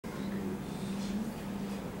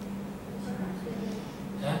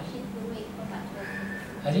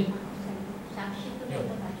હાજી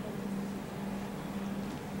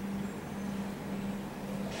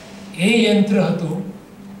એ યંત્ર હતું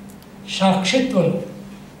સાક્ષિત્વનું,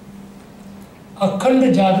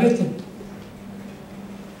 અખંડ જાગૃત હતું.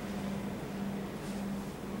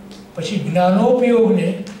 પછી જ્ઞાનોપયોગને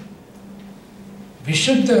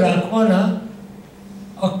વિશુદ્ધ રાખવાના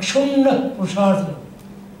અક્ષુણ્ણ પુરુષાર્થનું,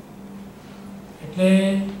 એટલે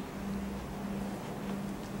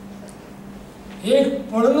એક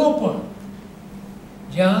પળનો પણ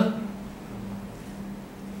જ્યાં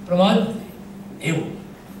પ્રમાદ નથી એવું.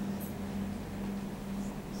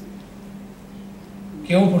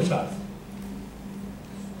 કેવો પુરુષાર્થ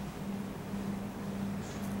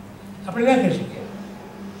આપણે ના કરી શકીએ,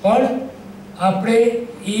 પણ આપણે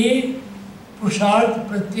એ પુરુષાર્થ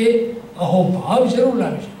પ્રત્યે અહોભાવ જરૂર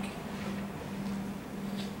લાવી શકીએ.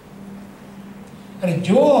 અને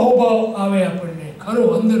જો અહોભાવ આવે આપણને ખરો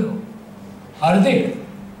અંદરનો હાર્દિક,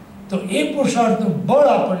 તો એ પુરુષાર્થનું બળ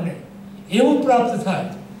આપણને એવું પ્રાપ્ત થાય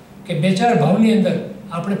કે બે ચાર ભાવની અંદર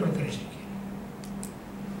આપણે પણ કરી શકીએ.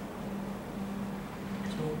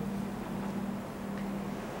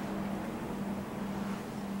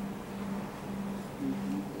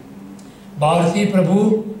 બહારથી પ્રભુ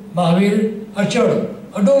મહાવીર અચળ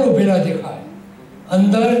અડોળ ઉભેલા દેખાય,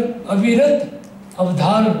 અંદર અવિરત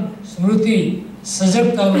અવધાન સ્મૃતિ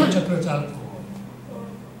સજગતાનું ચક્ર ચાલતું હોય.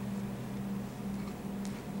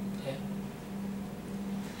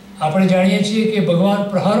 આપણે જાણીએ છીએ કે ભગવાન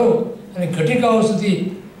પ્રહારો અને ઘટિકાઓ સુધી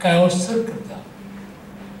કાયોત્સર્ગ કરતા.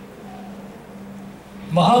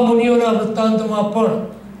 મહામુનિઓના વૃત્તાંતોમાં પણ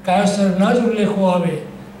કાયોત્સર્ગના જ ઉલ્લેખો આવે.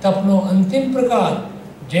 તપનો અંતિમ પ્રકાર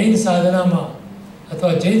જૈન સાધનામાં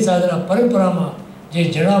અથવા જૈન સાધના પરંપરામાં જે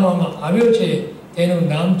જણાવવામાં આવ્યો છે તેનું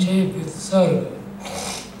નામ છે વિસર્ગ.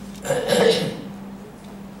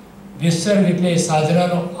 વિસર્ગ એટલે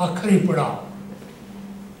સાધનાનો આખરી પડાવ,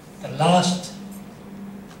 ધ લાસ્ટ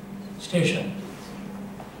સ્ટેશન.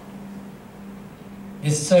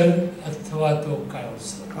 વિસર્ગ અથવા તો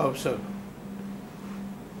કાયોત્સર્ગ.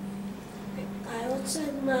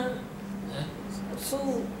 કાયોત્સર્ગમાં શું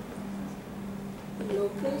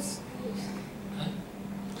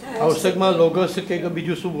આવશ્યકમાં લોગસ કે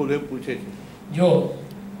બીજું શું બોલે પૂછે છે. જો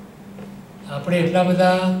આપણે એટલા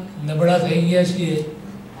બધા નબળા થઈ ગયા છીએ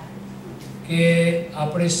કે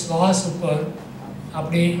આપણે શ્વાસ ઉપર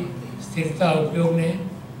આપણી સ્થિરતા ઉપયોગને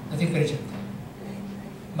નથી કરી શકતા.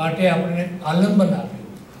 માટે આપણને આલંબન આપ્યું.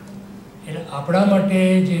 એટલે આપણા માટે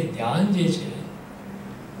જે ધ્યાન જે છે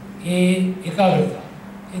એ એકાગ્રતા,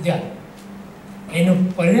 એ ધ્યાન, એનું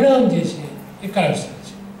પરિણામ જે છે એ કાયોત્સર્ગ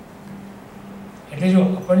છે. એટલે જો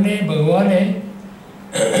આપણને ભગવાને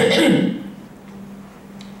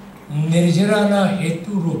નિર્જરાના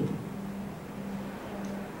હેતુરૂપ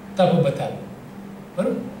તપ બતાવ્યું,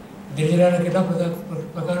 બરાબર? નિર્જરાના કેટલા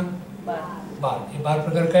પ્રકાર? 12. એ 12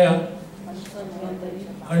 પ્રકાર કયા?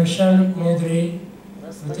 અનશન, મૌદ્રી,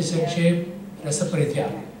 વૃત્તિ સંક્ષેપ, રસ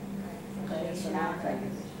પરિત્યાગ,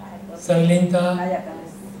 સંલીનતા,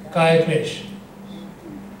 કાય ક્લેશ,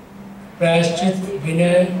 પ્રાયશ્ચિત,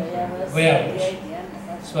 વિનય, વયાવેશ,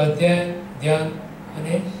 સ્વાધ્યાય, ધ્યાન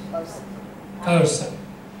અને કાયોત્સર્ગ.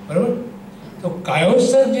 બરાબર? તો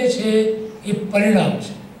કાયોત્સર્ગ જે છે એ પરિણામ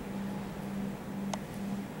છે,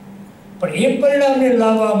 પણ એ પરિણામને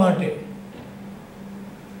લાવવા માટે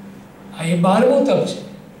આ એ 12મું તપ છે.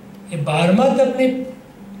 એ 12મા તપની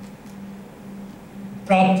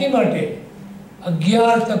પ્રાપ્તિ માટે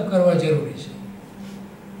 11 તપ કરવા જરૂરી છે.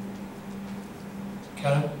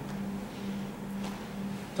 ખ્યાલ?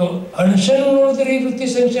 તો અનશન, મૌદ્રી, વૃત્તિ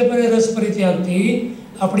સંક્ષેપ અને રસ પરિત્યાગથી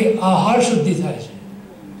આપણી આહાર શુદ્ધિ થાય છે.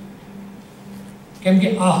 કેમ કે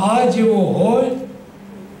આહાર જેવો હોય,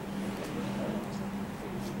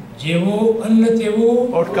 જેવો અન્ન તેવો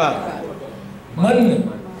ઓટકાર. મન.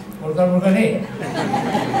 ઓટકાર નહીં.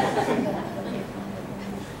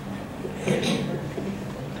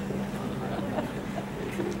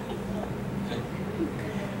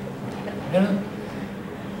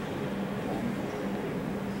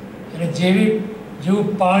 અને જેવું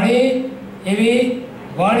પાણી એવી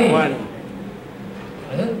વાણી.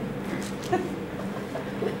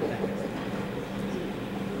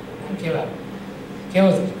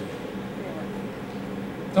 કેવો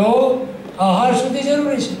તો આહાર શુદ્ધિ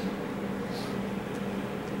જરૂરી છે.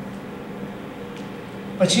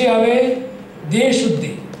 પછી આવે દેહ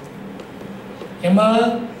શુદ્ધિ. એમાં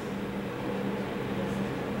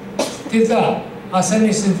સ્થિરતા,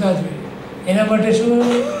 આસનની સ્થિરતા જોઈએ. એના માટે શું?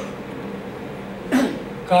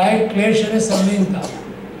 કાય ક્લેશ અને સંલીનતા.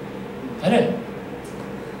 હે ને?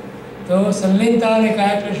 તો સંલીનતા અને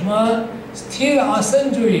કાય ક્લેશમાં સ્થિર આસન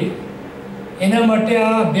જોઈએ. એના માટે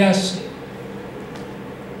આ અભ્યાસ છે.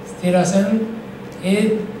 સ્થિર આસન એ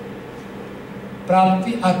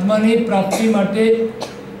પ્રાપ્તિ, આત્માની પ્રાપ્તિ માટે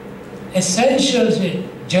એસેન્શિયલ છે,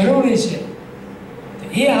 જરૂરી છે.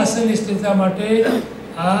 એ આસનની સ્થિરતા માટે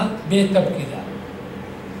આ 2 તપ કીધા.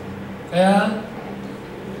 કયા?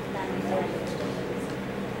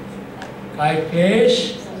 કાય ક્લેશ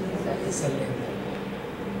સંયમ.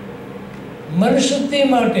 મન શુદ્ધિ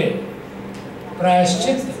માટે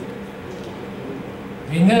પ્રાયશ્ચિત,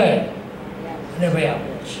 વિનય અને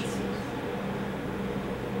ભયામોક્ષ.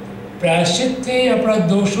 પ્રાયશ્ચિતથી આપણા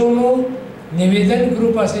દોષોનું નિવેદન ગુરુ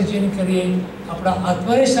પાસે જઈને કરીએ, આપણા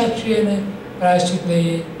આત્માની સાક્ષી એને પ્રાયશ્ચિત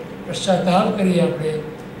લઈએ, પશ્ચાતાપ કરીએ, આપણે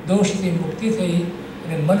દોષથી મુક્તિ થઈ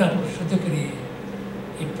અને મન આપણું શુદ્ધ કરીએ,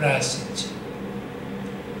 એ પ્રાયશ્ચિત છે.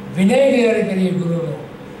 વિનય જ્યારે કરીએ ગુરુનો,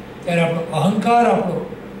 ત્યારે આપણો અહંકાર આપણો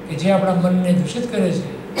કે જે આપણા મનને દૂષિત કરે છે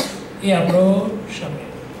એ આપણો શમે.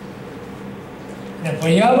 અને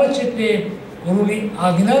ભયાવચ એટલે ગુરુની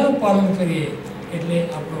આજ્ઞાનું પાલન કરીએ એટલે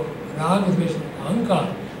આપણો રાગ, દ્વેષ, અહંકાર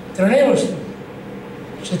ત્રણેય વસ્તુ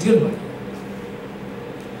શિથિલ બને.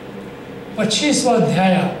 પછી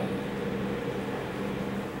સ્વાધ્યાય.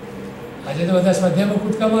 આજે તો બધા સ્વાધ્યાયમાં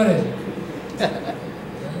કૂદકા મારે છે.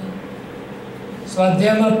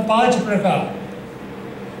 સ્વાધ્યાયમાં 5 પ્રકાર: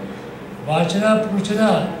 વાચના,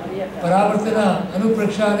 પૃચ્છના, પરાવર્તના,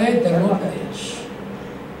 અનુપ્રક્ષા અને ધર્મોપદેશ.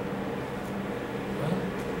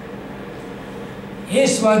 એ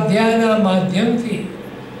સ્વાધ્યાયના માધ્યમથી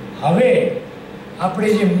હવે આપણે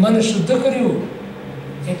જે મન શુદ્ધ કર્યું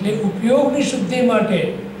એટલે ઉપયોગની શુદ્ધિ માટે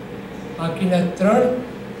બાકીના 3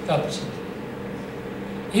 તપ છે.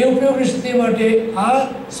 એ ઉપયોગની શુદ્ધિ માટે આ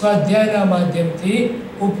સ્વાધ્યાયના માધ્યમથી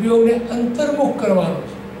ઉપયોગને અંતર્મુખ કરવાનો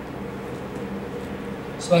છે.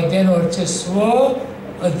 સ્વાધ્યાયનો અર્થ છે સ્વ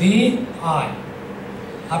અધિઆય.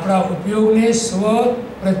 આપણા ઉપયોગને સ્વ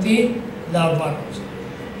પ્રતિ લાવવાનો છે.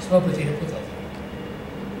 સ્વ પ્રતિને પોતા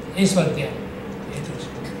એ સ્વાધ્યાય હેતુ છે.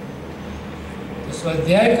 તો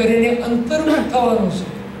સ્વાધ્યાય કરીને અંતર્મુખ થવાનું છે.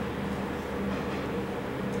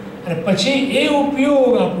 અને પછી એ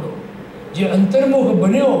ઉપયોગ આપણો જે અંતર્મુખ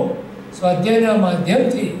બન્યો સ્વાધ્યાયના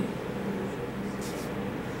માધ્યમથી,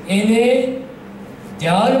 એને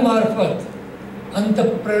ધ્યાન મારફત અંત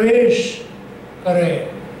પ્રવેશ કરે,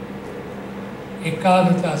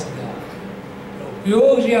 એકાગ્રતા સદા.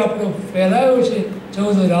 ઉપયોગ જે આપણો ફેલાયો છે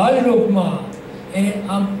 14 રાજલોકમાં, એને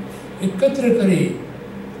આમ એકત્ર કરી,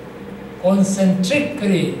 કોન્સન્ટ્રેટ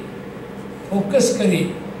કરી, ફોકસ કરી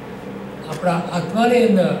આપણા આત્માની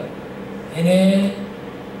અંદર એને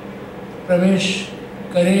પ્રવેશ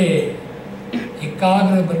કરે,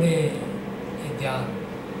 એકાગ્ર બને એ ધ્યાન.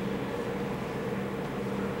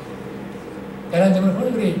 પહેલાં તમને ખબર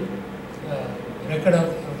પડી રેકોર્ડ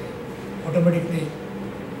આવતા, ઓટોમેટિકલી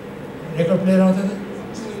રેકોર્ડ પ્લેયર આવતા હતા,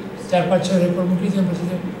 4-5-6 રેકોર્ડ મૂકી દે,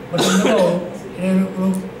 પછી બટન દબાવો એટલે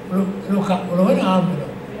ઓલો હોય ને આમ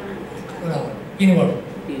બરાબર પિનવાળો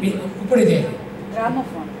ઉપડી જાય.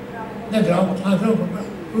 ગ્રામોફોન ના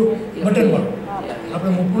બટન વાળો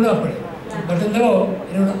આપણે મૂકવું ના પડે, બટન દબાવો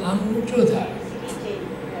એટલે આમ ઊંચો થાય.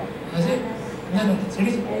 હા છે ના ના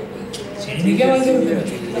સીડીની ક્યાં વાત જરૂર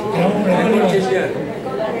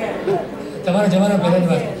તમારા જમાના પહેલાની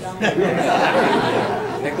વાત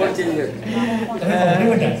તમે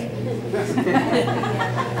કોમ્પ્લિમેન્ટ આપો.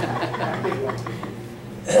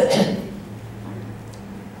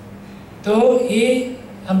 તો એ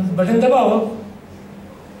આમ બટન દબાવો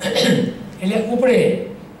એટલે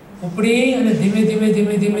ઉપડી અને ધીમે ધીમે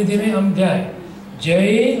ધીમે ધીમે ધીમે આમ જાય,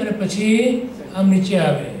 જઈ અને પછી આમ નીચે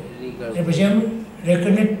આવે, અને પછી આમ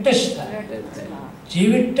રેકોર્ડને ટચ થાય.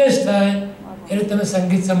 જેવી ટચ થાય એટલે તમે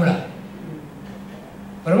સંગીત સંભળાય,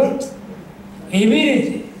 બરાબર? એવી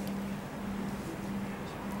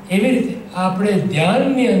રીતે આપણે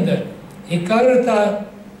ધ્યાનની અંદર એકાગ્રતા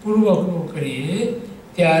પૂર્વક કરીએ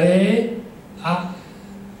ત્યારે આ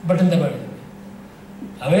બટન દબાવી દે.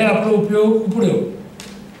 હવે આપણો ઉપયોગ ઉપડ્યો,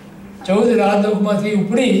 14 રાજલોકમાંથી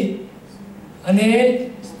ઉપડી અને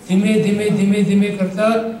ધીમે ધીમે ધીમે ધીમે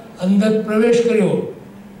કરતા અંદર પ્રવેશ કર્યો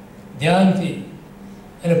ધ્યાનથી,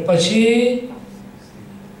 અને પછી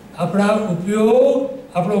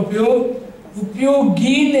આપણો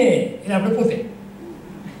ઉપયોગીને એટલે આપણે પોતે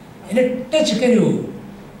એને ટચ કર્યું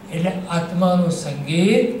એટલે આત્માનું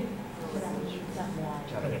સંગીત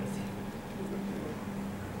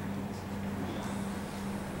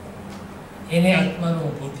એને આત્માનો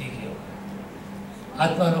અનુભૂતિ કહેવાય,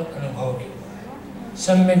 આત્માનો અનુભવ કહેવાય,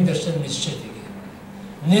 સમ્યક દર્શન નિશ્ચિત કહેવાય,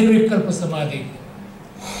 નિર્વિકલ્પ સમાધિ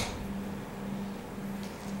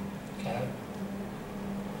કહેવાય.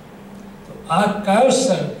 તો આ કયો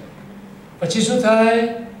સર પછી શું થાય?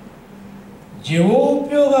 જેવો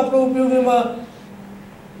ઉપયોગ આપણો ઉપયોગમાં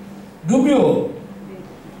ડૂબ્યો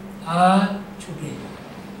આ છૂટી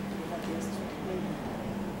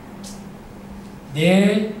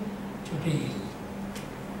દેહ છૂટી ગઈ,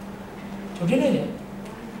 છૂટી નહીં જાય,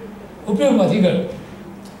 ઉપયોગમાંથી ગયો.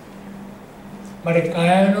 માટે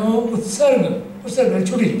કાયાનો ઉત્સર્ગ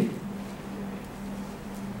છૂટી,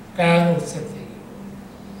 કાયાનો ઉત્સર્ગ થઈ ગયો.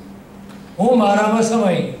 હું મારામાં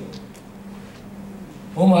સમાઈ ગયો,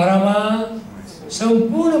 હું મારામાં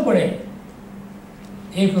સંપૂર્ણપણે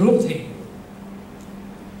એક રૂપ થઈ ગયું.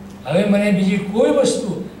 હવે મને બીજી કોઈ વસ્તુ,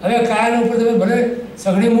 હવે કાયાના ઉપર તમે ભલે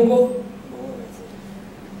સગડી મૂકો,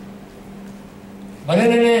 ભલે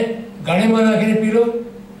એને ગાડીમાં નાખીને પી લો,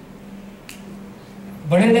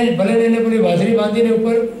 ભલે એને પેલી વાજરી બાંધીને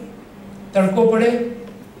ઉપર તડકો પડે,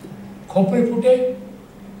 ખોપરી ફૂટે,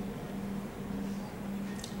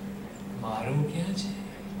 મારું ક્યાં છે?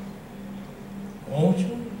 હું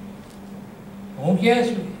છું, હું ક્યાં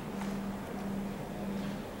છું?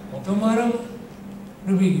 હું તો મારામાં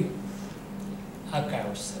ડૂબી ગયો. આ કાય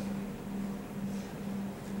અવસર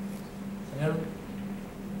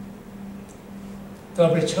તો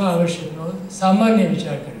આપણે 6 આવશ્યકનો સામાન્ય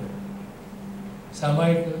વિચાર કર્યો.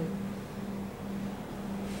 સામાયિક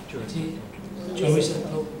પછી 24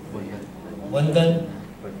 તત્વો, વંદન,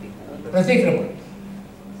 પ્રતિક્રમણ.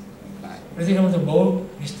 પ્રતિક્રમણ તો બહુ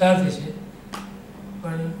વિસ્તારથી છે,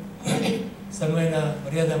 પણ સમયના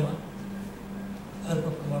મર્યાદામાં અલ્પ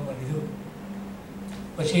પ્રમાણમાં લીધું.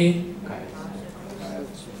 પછી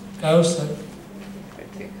કાયોત્સર્ગ,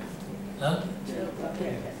 હા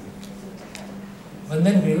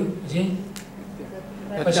વંદન કર્યું, પછી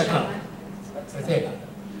પચખા, પ્રત્યેકા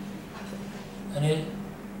અને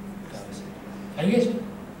આવી ગયા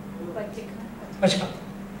છે પચખા.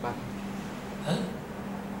 હા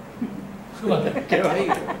શું વાત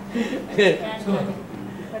કહેવાય? શું વાત?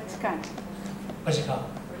 પચખા,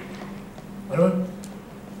 બરોબર.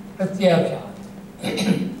 પ્રત્યાખ્યાન,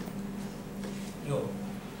 જો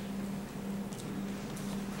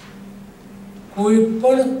કોઈ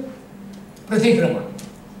પણ પ્રતિક્રમણ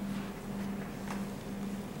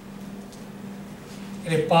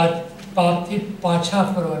એટલે પાપથી પાછા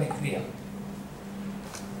ફરવાની ક્રિયા,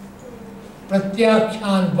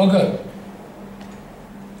 પ્રત્યાખ્યાન વગર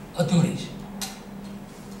અધૂરી છે.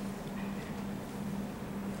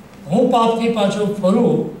 હું પાપથી પાછો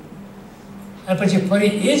ફરું અને પછી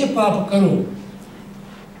ફરી એ જ પાપ કરું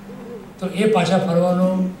તો એ પાછા ફરવાનો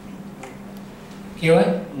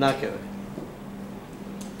કહેવાય? ના કહેવાય.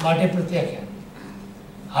 માટે પ્રત્યાખ્યાન.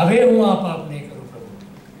 હવે હું આ પાપ નહીં કરું પ્રભુ.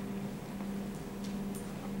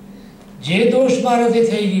 જે દોષ મારાથી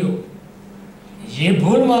થઈ ગયો, જે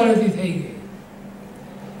ભૂલ મારાથી થઈ ગઈ,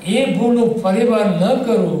 એ ભૂલનું ફરીવાર ન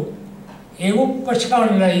કરું એવું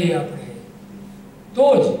પછાણ લઈએ આપણે, તો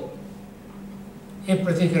જ એ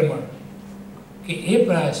પ્રતિક્રમણ કે એ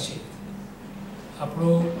પ્રાયશ્ચિત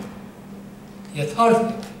આપણું યથાર્થ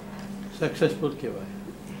સક્સેસફુલ કહેવાય.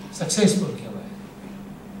 સક્સેસફુલ કહેવાય.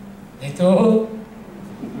 નહીં તો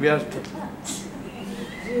વ્યર્થ.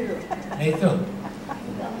 નહીં તો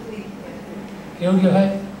કેવું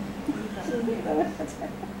કહેવાય?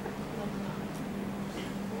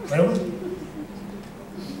 બરાબર.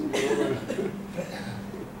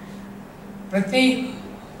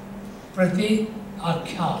 પ્રતિ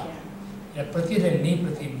આખ્યા એટલે પ્રતિની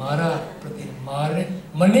પ્રતિ મારા પ્રતિ મારે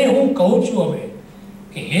મને હું કહું છું હવે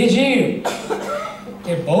કે હે જીવ,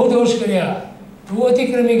 તે બહુ દોષ કર્યા, તું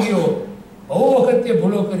અતિક્રમી ગયો, બહુ વખત તે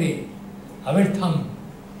ભૂલો કરી, હવે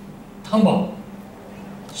થાંભા,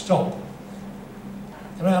 સ્ટોપ.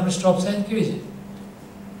 તમે આપણે સ્ટોપ સાઇન કેવી છે?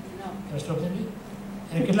 તમે સ્ટોપ સાઇન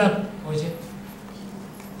એને કેટલા હોય છે?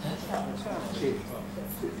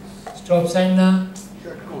 સ્ટોપ સાઇનના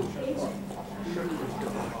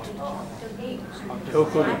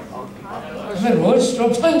તમે રોજ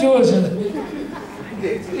સ્ટોપ સાઇન જુઓ છો?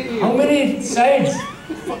 How many sides?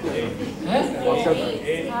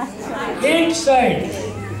 8 side.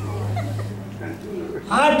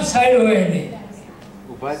 8 side હોય એની.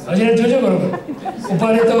 હજી જોજો બરોબર.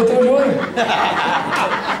 ઉભા રહેતો તો જુઓ ને.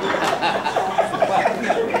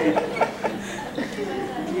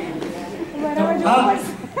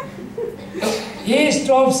 એ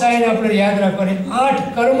સ્ટોપ સાઇન આપણે યાદ રાખવાની. 8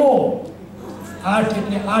 કર્મો, 8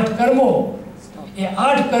 એટલે 8 કર્મો. એ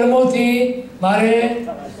 8 કર્મોથી મારે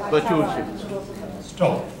બચવું છે.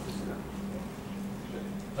 સ્ટોપ.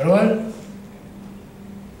 બરોબર.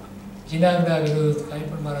 જીનાગના વિરુદ્ધ કાંઈ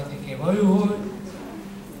પણ મારાથી કહેવાયું હોય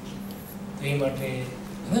તો એ માટે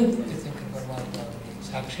અનંત તીર્થંકર પરમાત્મા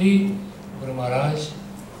સાક્ષી ગુરુ મહારાજ,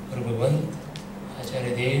 ગુરુ ભગવંત,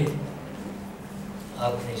 આચાર્ય દેવ,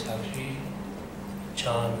 આપની સાક્ષી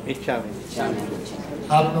ઈચ્છા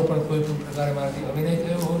આપનો પણ કોઈ પણ પ્રકારે મારાથી અભિનય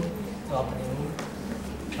થયો હોય તો આપણે હું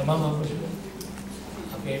ક્ષમા માગું છું.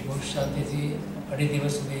 આપણે બહુ શાંતિથી 2.5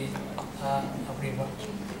 દિવસ સુધી આ આપણી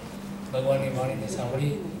ભગવાનની વાણીને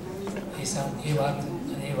સાંભળી એ વાત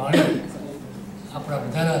અને એ વાણી આપણા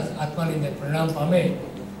બધાના આત્માની અંદર પરિણામ પામે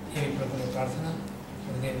એવી પ્રભુને પ્રાર્થના,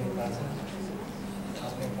 ગુરુદેવની પ્રાર્થના.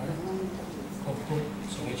 આપણે પણ ખૂબ ખૂબ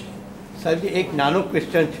શુભેચ્છા. સાહેબજી, એક નાનો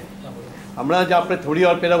ક્વેશ્ચન છે. હમણાં જ આપણે થોડી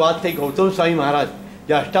વાર પહેલાં વાત થઈ ગૌતમ સ્વામી મહારાજ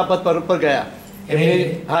જે અષ્ટાપદ પર ઉપર ગયા.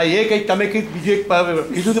 હા, એ કંઈક તમે કંઈક બીજું એક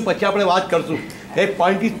કીધું તો પછી આપણે વાત કરશું. એક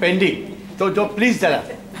પોઈન્ટ ઇઝ પેન્ડિંગ, તો જો પ્લીઝ જરા.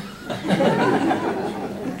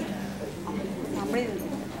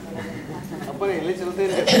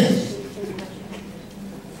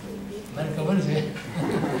 મને ખબર છે.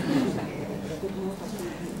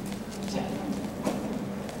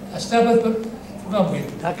 અષ્ટાપદ પર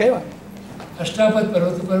હા, કઈ વાત? અષ્ટાપદ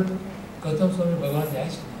પર્વત ઉપર ગૌતમ સ્વામી ભગવાન જાય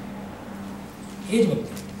છે. એ જ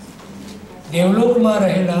વખતે દેવલોકમાં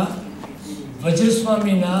રહેલા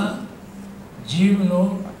વજ્રસ્વામીના જીવનો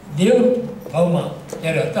દેવ ભાવમાં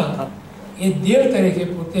જ્યારે હતા એ દેવ તરીકે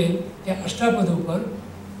પોતે ત્યાં અષ્ટાપદ ઉપર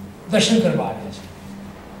દર્શન કરવા આવ્યા છે.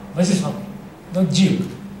 વજ્રસ્વામીનો જીવ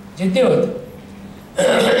જે દેવ હતો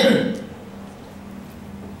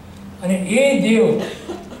અને એ દેવ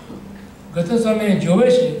ગૌતમ સ્વામીને જોવે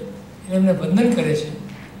છે, એમને વંદન કરે છે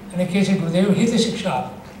અને કહે છે ગુરુદેવ હિત શિક્ષા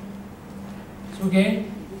આપો. શું કહે?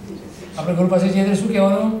 આપણે ગુરુ પાસે જઈએ શું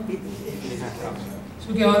કહેવાનું?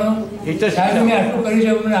 શું કહેવાનું? સાહેબ મેં આટલું કર્યું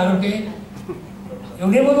છે, મને આગળ કહે.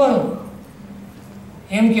 એવું નહીં બોલવાનું.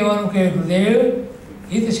 એમ કહેવાનું કે ગુરુદેવ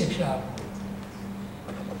હિત શિક્ષા આપો.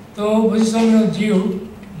 તો ભજ સ્વામીનો જીવ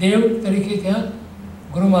દેવ તરીકે ત્યાં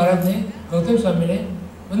ગુરુ મહારાજને ગૌતમ સ્વામીને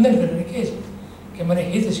વંદન કરીને કહે છે કે મને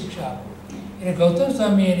હિત શિક્ષા આપો. એટલે ગૌતમ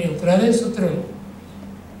સ્વામી એની ઉત્તરાધ્યાય સૂત્રનું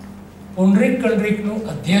પુંડરીક કંડરીકનું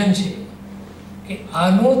અધ્યયન છે કે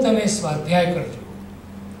આનો તમે સ્વાધ્યાય કરજો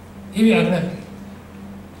એવી આજ્ઞા કરી.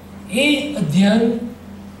 એ અધ્યયનની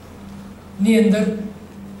અંદર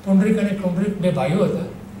પુંડરીક અને કંડરીક બે ભાઈઓ હતા.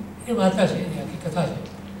 એ વાર્તા છે, એની આખી કથા છે,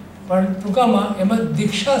 પણ ટૂંકામાં એમાં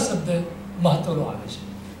દીક્ષા શબ્દ મહત્વનો આવે છે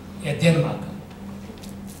એ અધ્યયનમાં.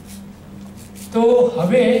 તો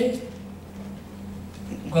હવે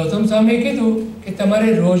ગૌતમ સ્વામીએ કીધું કે તમારે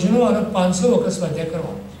રોજનો આનો 500 વખત સ્વાધ્યાય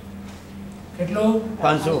કરવાનો છે. કેટલો?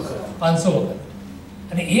 500 વખત. 500 વખત.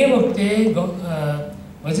 અને એ વખતે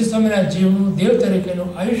વજ્ર સ્વામીના જીવનું દેવ તરીકેનું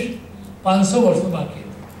આયુષ્ય 500 વર્ષનું બાકી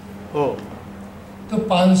હતું. તો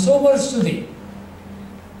 500 વર્ષ સુધી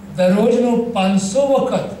દરરોજનો 500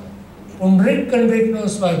 વખત પુંડરીક કંડરીકનો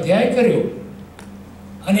સ્વાધ્યાય કર્યો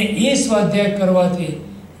અને એ સ્વાધ્યાય કરવાથી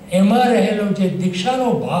એમાં રહેલો જે દીક્ષાનો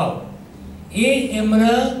ભાવ એ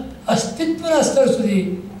એમના અસ્તિત્વના સ્તર સુધી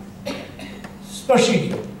સ્પર્શી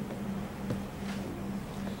ગયો.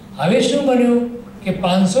 હવે શું બન્યું કે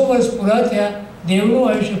 500 વર્ષ પૂરા થયા, દેવનું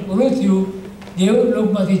આયુષ્ય પૂરું થયું,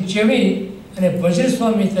 દેવલોકમાંથી ચેવી અને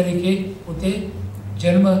વજ્રસ્વામી તરીકે પોતે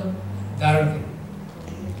જન્મ ધારણ કર્યો,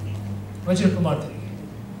 વજ્રકુમાર તરીકે.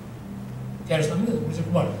 ત્યારે સ્વામી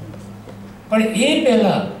વજ્રકુમાર. પણ એ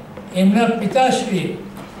પહેલા એમના પિતાશ્રીએ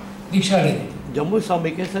દીક્ષા લીધી. જમ્મુ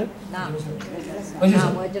સ્વામી કે સાહેબ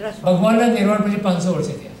ભગવાનના નિર્વાણ પછી 500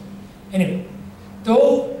 વર્ષે થયા. એને તો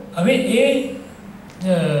હવે એ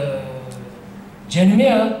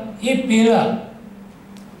જન્મ્યા એ પહેલા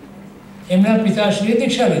એમના પિતાશ્રીએ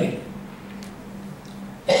દીક્ષા લીધી.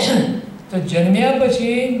 તો જન્મ્યા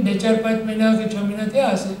પછી 2, 4, 5 મહિના કે 6 મહિના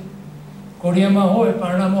થયા હશે, કોડિયામાં હોય,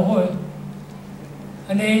 પારણામાં હોય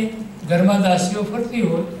અને ઘરમાં દાસીઓ ફરતી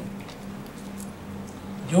હોય,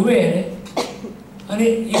 જોવે એને અને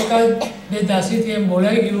એકાદ 2 દાસીથી એમ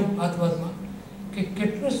બોલાઈ ગયું હાથમાં કે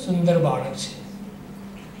કેટલું સુંદર બાળક છે.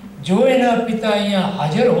 જો એના પિતા અહીંયા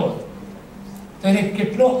હાજર હોત તો એને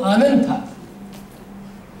કેટલો આનંદ થાત.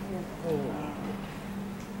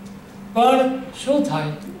 પણ શું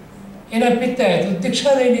થાય, એના પિતાએ તો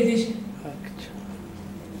દીક્ષા લઈ લીધી છે.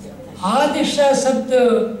 આ દીક્ષા શબ્દ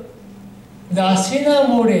દાસીના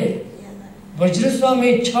મોઢે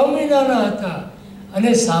વજ્રસ્વામી 6 મહિનાના હતા અને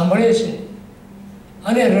સાંભળે છે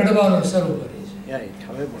અને રડવાનું શરૂ કરે છે.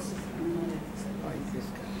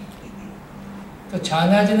 તો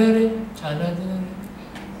છાના જ ન રહે.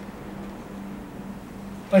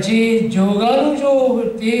 પછી જોગાનું જો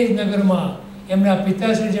તે નગરમાં એમના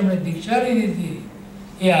પિતાશ્રી જેમણે દીક્ષા લીધી હતી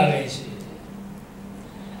એ આવે છે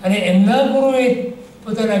અને એમના ગુરુએ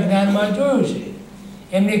પોતાના જ્ઞાનમાં જોયું છે.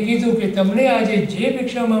 એમને કીધું કે તમને આજે જે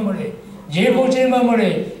ભિક્ષામાં મળે, જે ભોજનમાં મળે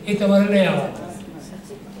એ તમારે લઈ આવવાનું,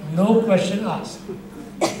 નો ક્વેશ્ચન આસ્ક.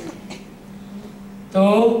 તો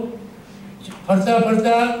ફરતા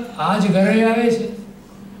ફરતા આ જ ઘરે આવે છે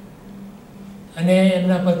અને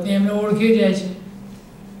એમના પત્ની એમને ઓળખી જાય છે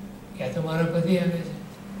કે આ તો મારા પતિ આવે છે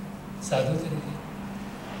સાધુ તરીકે.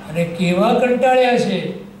 અને કેવા કંટાળ્યા છે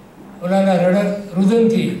ઓલાના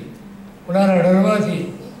રુદનથી, ઓલાના રડવાથી.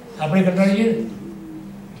 આપણે કંટાળીએ ને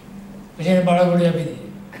પછી એને બાળકોને આપી દઈએ.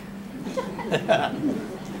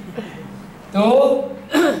 તો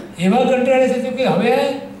એવા કંટાળે થતું કે હવે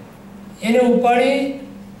એને ઉપાડી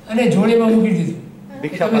અને જોડેમાં મૂકી દીધું.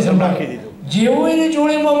 તમે સંભાળી જેવું એને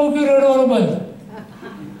જોડેમાં મૂક્યું રડવાનું બંધ.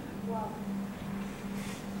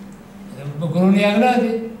 ગુરુની આજ્ઞા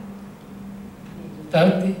હતી,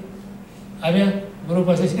 તરતથી આવ્યા ગુરુ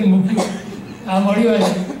પાસે છે મૂક્યું. આ મળ્યું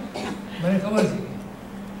છે મને ખબર છે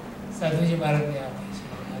સાધુજી મહારાજને આપે છે.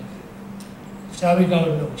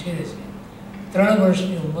 શ્રાવિકાઓનો ઉછેરે છે. 3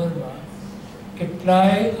 વર્ષની ઉંમરમાં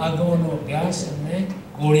કેટલાય આગમોનો અભ્યાસ એમને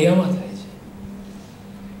ઘોડિયામાં થાય છે.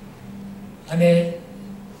 અને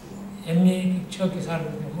એમની 6 કે 7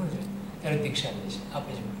 વર્ષની ઉંમર છે ત્યારે દીક્ષા લે છે,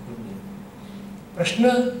 આપે છે ગુરુદેવ. પ્રશ્ન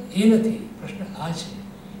એ નથી, પ્રશ્ન આ છે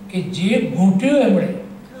કે જે ઘૂંટ્યું એમણે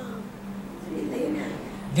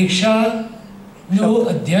દીક્ષાનું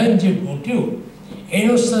અધ્યયન જે ઘૂંટ્યું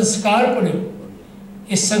એનો સંસ્કાર પડ્યો,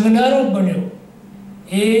 એ સંજ્ઞારૂપ બન્યો,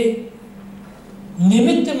 એ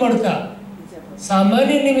નિમિત્ત મળતા,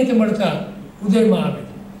 સામાન્ય નિમિત્ત મળતા ઉદયમાં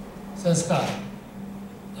આવેલું સંસ્કાર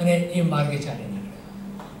અને એ માર્ગે ચાલી નીકળ્યા.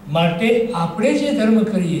 માટે આપણે જે ધર્મ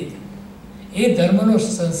કરીએ એ ધર્મનો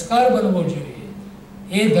સંસ્કાર બનવો જોઈએ,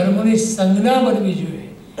 એ ધર્મની સંજ્ઞા બનવી જોઈએ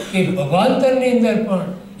કે ભવાંતરની અંદર પણ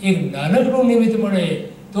એક નાનકડું નિમિત્ત મળે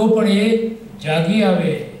તો પણ એ જાગી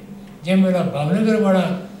આવે. જેમ પેલા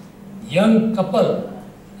ભાવનગરવાળા યંગ કપલ,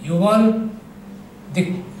 યુવાન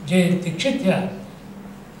જે દીક્ષિત થયા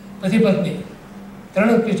પતિ પત્ની,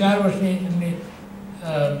 3 કે 4 વર્ષની એમની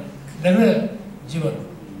લગ્ન જીવન,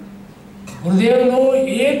 ગુરુદેવનું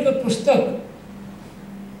એક પુસ્તક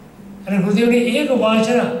અને ગુરુદેવની એક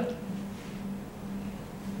વાંચના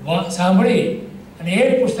સાંભળી અને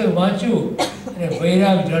એક પુસ્તક વાંચ્યું અને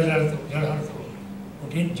વૈરાગ ઝળહળતો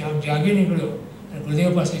ઉઠીને જાગી નીકળ્યો અને ગુરુદેવ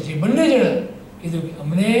પાસે જે બંને જણા કીધું કે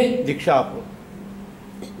અમને દીક્ષા આપો.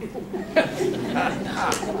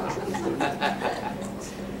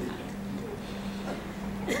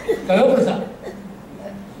 કયો પ્રથા?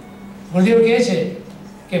 ગુરુદેવ કહે છે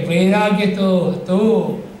કે વૈરાગ્ય તો હતો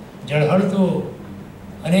ઝળહળતો,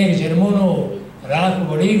 અનેક જન્મોનો, રાખ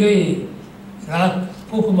વળી ગઈ, રાખ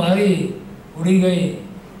ફૂંક મારી ઉડી ગઈ,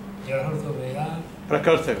 ઝળહળતો વૈરાગ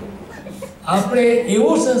પ્રખર થયો. આપણે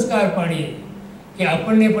એવો સંસ્કાર પાડીએ કે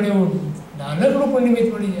આપણને પણ એવું નાનકડું પણ નિમિત્ત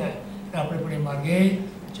પડી જાય અને આપણે પણ એ માર્ગે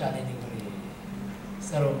ચાલી નીકળીએ.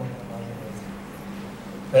 સર્વ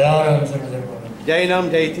જય નામ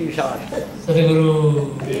જયથી શાહ. સદગુરુ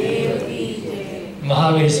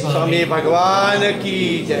મહાવીર સ્વામી ભગવાન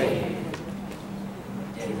કી જય.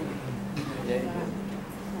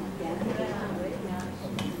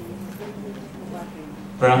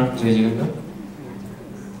 પ્રણામ. જય જગન્નાથ.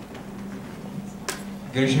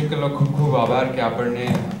 ગિરીશંકરનો ખૂબ ખૂબ આભાર કે આપણને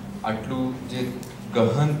આટલું જે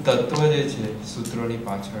ગહન તત્વ જે છે સૂત્રોની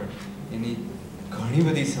પાછળ એની ઘણી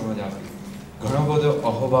બધી સમજ આપી, ઘણો બધો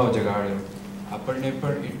અહોભાવ જગાડ્યો. આપણને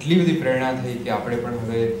પણ એટલી બધી પ્રેરણા થઈ કે આપણે પણ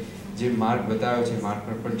હવે જે માર્ગ બતાવ્યો છે માર્ગ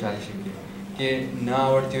પર પણ ચાલી શકીએ. કે ન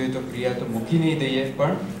આવડતી હોય તો ક્રિયા તો મૂકી નહીં દઈએ,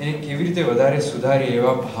 પણ એને કેવી રીતે વધારે સુધારીએ,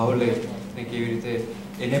 એવા ભાવ લઈ અને કેવી રીતે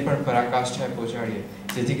એને પણ પરાકાષ્ઠાએ પહોંચાડીએ,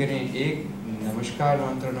 જેથી કરીને એક નમસ્કાર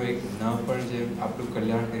મંત્રનો એક ન પણ જે આપણું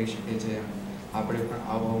કલ્યાણ કરી શકે છે, આપણે પણ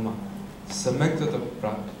આ ભાવમાં સમ્યક્ત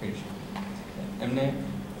પ્રાપ્ત કરી શકીએ. એમને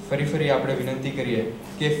ફરી આપણે વિનંતી કરીએ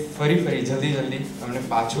કે ફરી જલ્દી અમને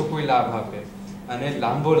પાછો કોઈ લાભ આપે અને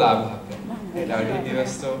લાંબો લાભ આપે. એટલે 2.5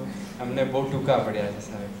 દિવસ તો અમને બહુ ટૂંકા પડ્યા છે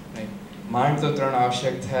સાહેબ. નહીં, માંડ તો 3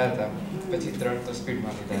 આવશ્યક થયા હતા, પછી 3 તો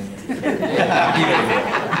સ્પીડમાં લીધા છે.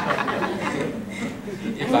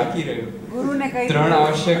 એ બાકી રહ્યું. 3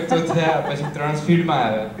 આવશ્યક તો થયા, પછી 3 સ્પીડમાં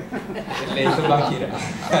આવ્યા, એટલે એ તો બાકી રહ્યા.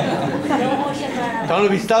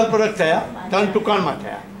 3 વિસ્તારપૂર્વક થયા, 3 ટૂંકાણમાં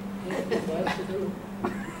થયા.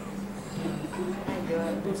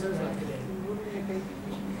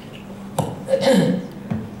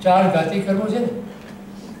 ચાર ઘાતી કર્મો છે ને,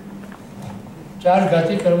 4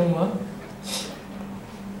 ઘાતી કર્મોમાં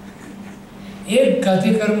એક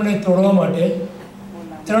ઘાતી કર્મને તોડવા માટે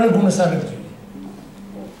 3 ગુણસાધક જોઈએ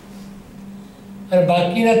અને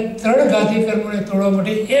બાકીના 3 ઘાતી કર્મોને તોડવા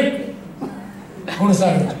માટે 1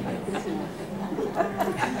 ગુણસાધક જોઈએ.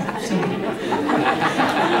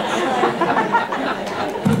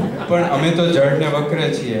 પણ અમે તો જડ ને વક્ર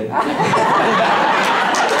છીએ.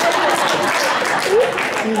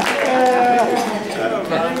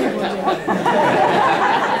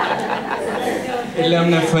 એટલે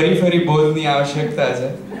અમને ફરી બોધની આવશ્યકતા છે.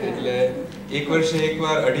 એટલે 1 વર્ષે 1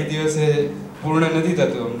 વાર 2.5 દિવસે પૂર્ણ નથી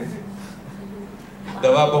થતું અમને.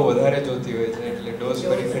 દવા બહુ વધારે જોતી હોય છે એટલે ડોઝ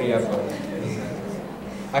ફરી આપવા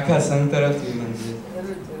આખા સંઘ તરફથી વિનંતી.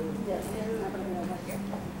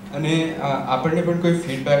 અને આપણને પણ કોઈ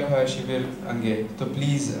ફીડબેક હોય શિબિર અંગે તો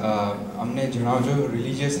પ્લીઝ અમને જણાવજો.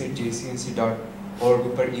 religious@jcnc.org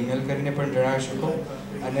ઉપર ઈમેલ કરીને પણ જણાવી શકો.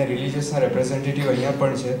 અને રિલિજિયસના રેપ્રેઝેન્ટેટિવ અહીંયા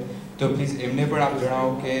પણ છે તો પ્લીઝ એમને પણ આપ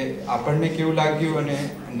જણાવો કે આપણને કેવું લાગ્યું અને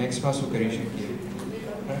નેક્સ્ટમાં શું કરી શકીએ.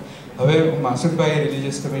 હવે માસુદભાઈ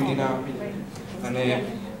રિલિજિયસ કમિટીના અને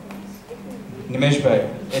નિમેશભાઈ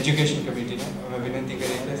એજ્યુકેશન કમિટીના અમે વિનંતી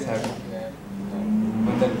કરીએ કે સાહેબ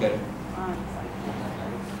વંદન કરે.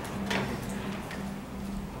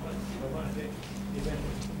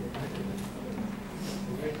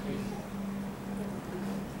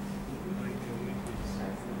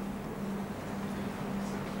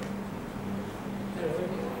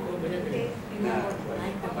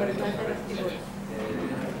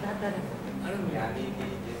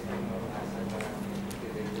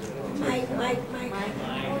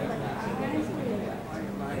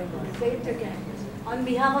 On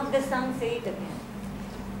behalf of the Sangh, say it again.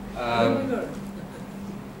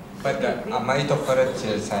 અમારી તો ફરજ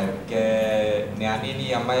છે સાહેબ કે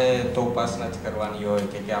જ્ઞાનીની અમે તો ઉપાસના જ કરવાની હોય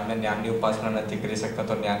કે અમે જ્ઞાનની ઉપાસના નથી કરી શકતા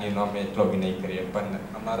તો જ્ઞાનીનો અમે એટલો વિનય કરીએ. પણ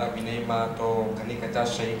અમારા વિનયમાં તો ઘણી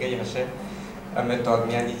કચાશ રહી ગઈ હશે. અમે તો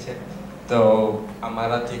અજ્ઞાની છે તો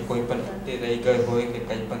અમારાથી કોઈ પણ ત્રુટિ રહી ગઈ હોય કે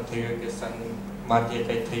કંઈ પણ થયું હોય કે સંઘમાંથી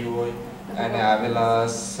કંઈ થયું હોય અને આવેલા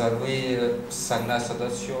સર્વે સંઘના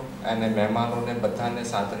સદસ્યો અને મહેમાનોને બધાને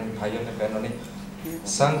સાધન ભાઈઓને બહેનોને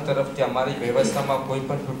સંઘ તરફથી અમારી વ્યવસ્થામાં કોઈ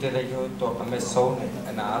પણ ત્રુટિ રહી હોય તો અમે સૌને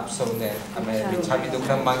અને આપ સૌને અમે વિછાવી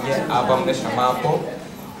દુઃખ માંગીએ. આપ અમને ક્ષમા આપો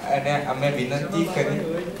અને અમે વિનંતી કરી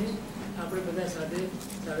આપણે બધા સાથે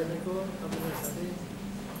સાધકો આપણા સાથે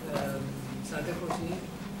સાધકો છીએ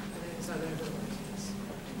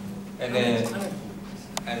અને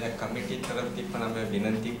અને કમિટી તરફથી પણ અમે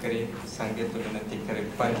વિનંતી કરી, સંઘે તો વિનંતી કરી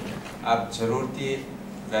પણ આપ જરૂરથી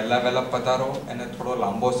વહેલા પધારો અને થોડો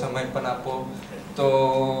લાંબો સમય પણ આપો તો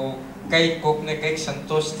કંઈક કોકને કંઈક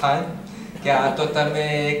સંતોષ થાય કે આ તો તમે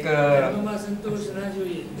એક સંતોષ ના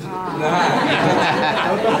જોઈએ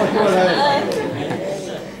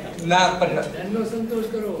ના પણ ધર્મનો સંતોષ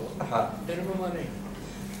કરો. હા ધર્મમાં નહીં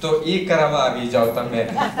તો એ કરવા આવી જાઓ તમે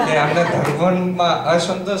કે અમને ધર્મમાં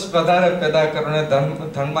અસંતોષ વધારે પેદા કરો ને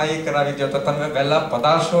ધર્મમાં એ કરાવી દો તો તમે વહેલા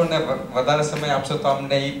પધારશો ને વધારે સમય આપશો તો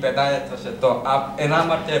અમને એ પેદાય થશે તો આપ એના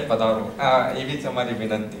માટે પધારો. એવી જ અમારી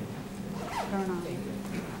વિનંતી.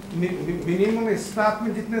 मिनिमम स्टाफ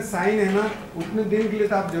में जितने साइन है ना उतने दिन के लिए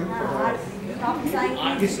तो आप जरूर पढ़ाओ.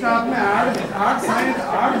 स्टाफ में 8 साइन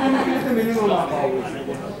 8 दिन के लिए तो मिनिमम आप आओगे.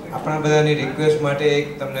 આપણા બધાની રિક્વેસ્ટ માટે એક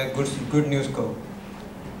તમને ગુડ ન્યૂઝ કહું.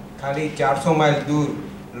 ખાલી 400 માઇલ દૂર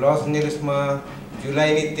લોસ એન્જલિસમાં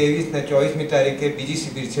જુલાઈની 23 ને 24મી તારીખે બીજી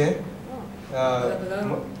શિબિર છે.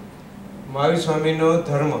 મહાવીર સ્વામીનો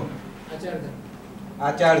ધર્મ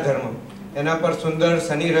આચાર ધર્મ એના પર સુંદર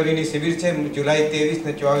શનિ રવિની શિબિર છે જુલાઈ 23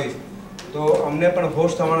 ને 24. તો અમને પણ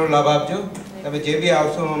હોસ્ટ થવાનો લાભ આપજો. તમે જે બી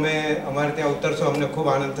આવશો અમે અમારે ત્યાં ઉતરશો અમને ખૂબ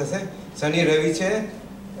આનંદ થશે. શનિ રવિ છે.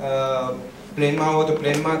 પ્લેનમાં આવો તો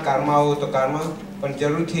પ્લેનમાં, કારમાં આવો તો કારમાં, પણ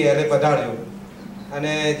જરૂરથી એને પધારજો.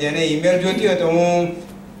 અને જેને ઈમેલ જોઈતી હોય તો હું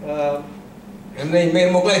એમને ઈમેલ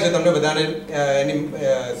મોકલાવીશ તો તમને બધાને એની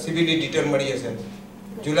શિબિરની ડિટેલ મળી જશે.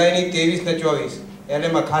 જુલાઈની 23 ને 24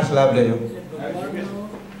 એમાં ખાસ લાભ લેજો.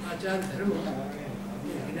 આચાર ધર્મ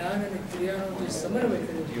જ્ઞાન અને ક્રિયાનો જે સમન્વય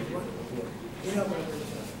કર્યો છે એના પર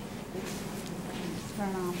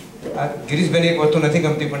ગિરીશભાઈને એક વસ્તુ નથી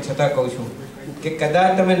ગમતી પણ છતાં કહું છું કે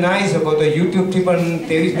કદાચ તમે ના આવી શકો તો યુટ્યુબથી પણ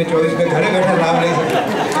 23 ને 24 ઘરે બેઠા લાભ લઈ શકો.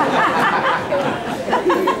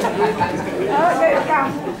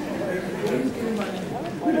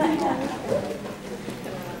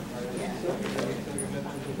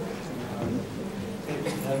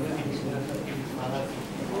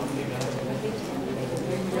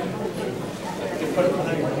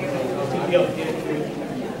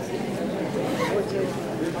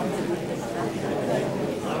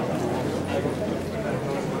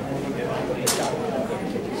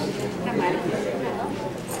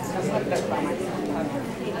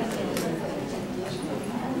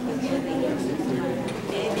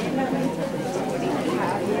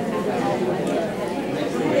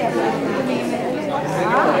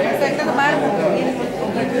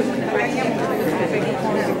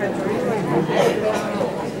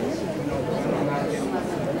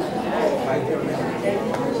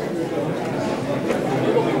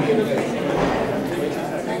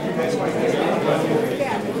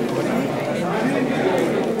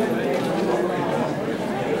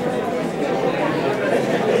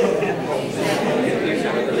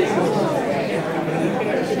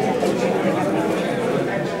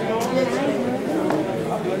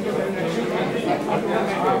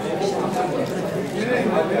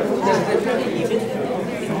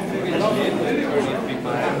 Lord, be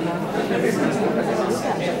prepare.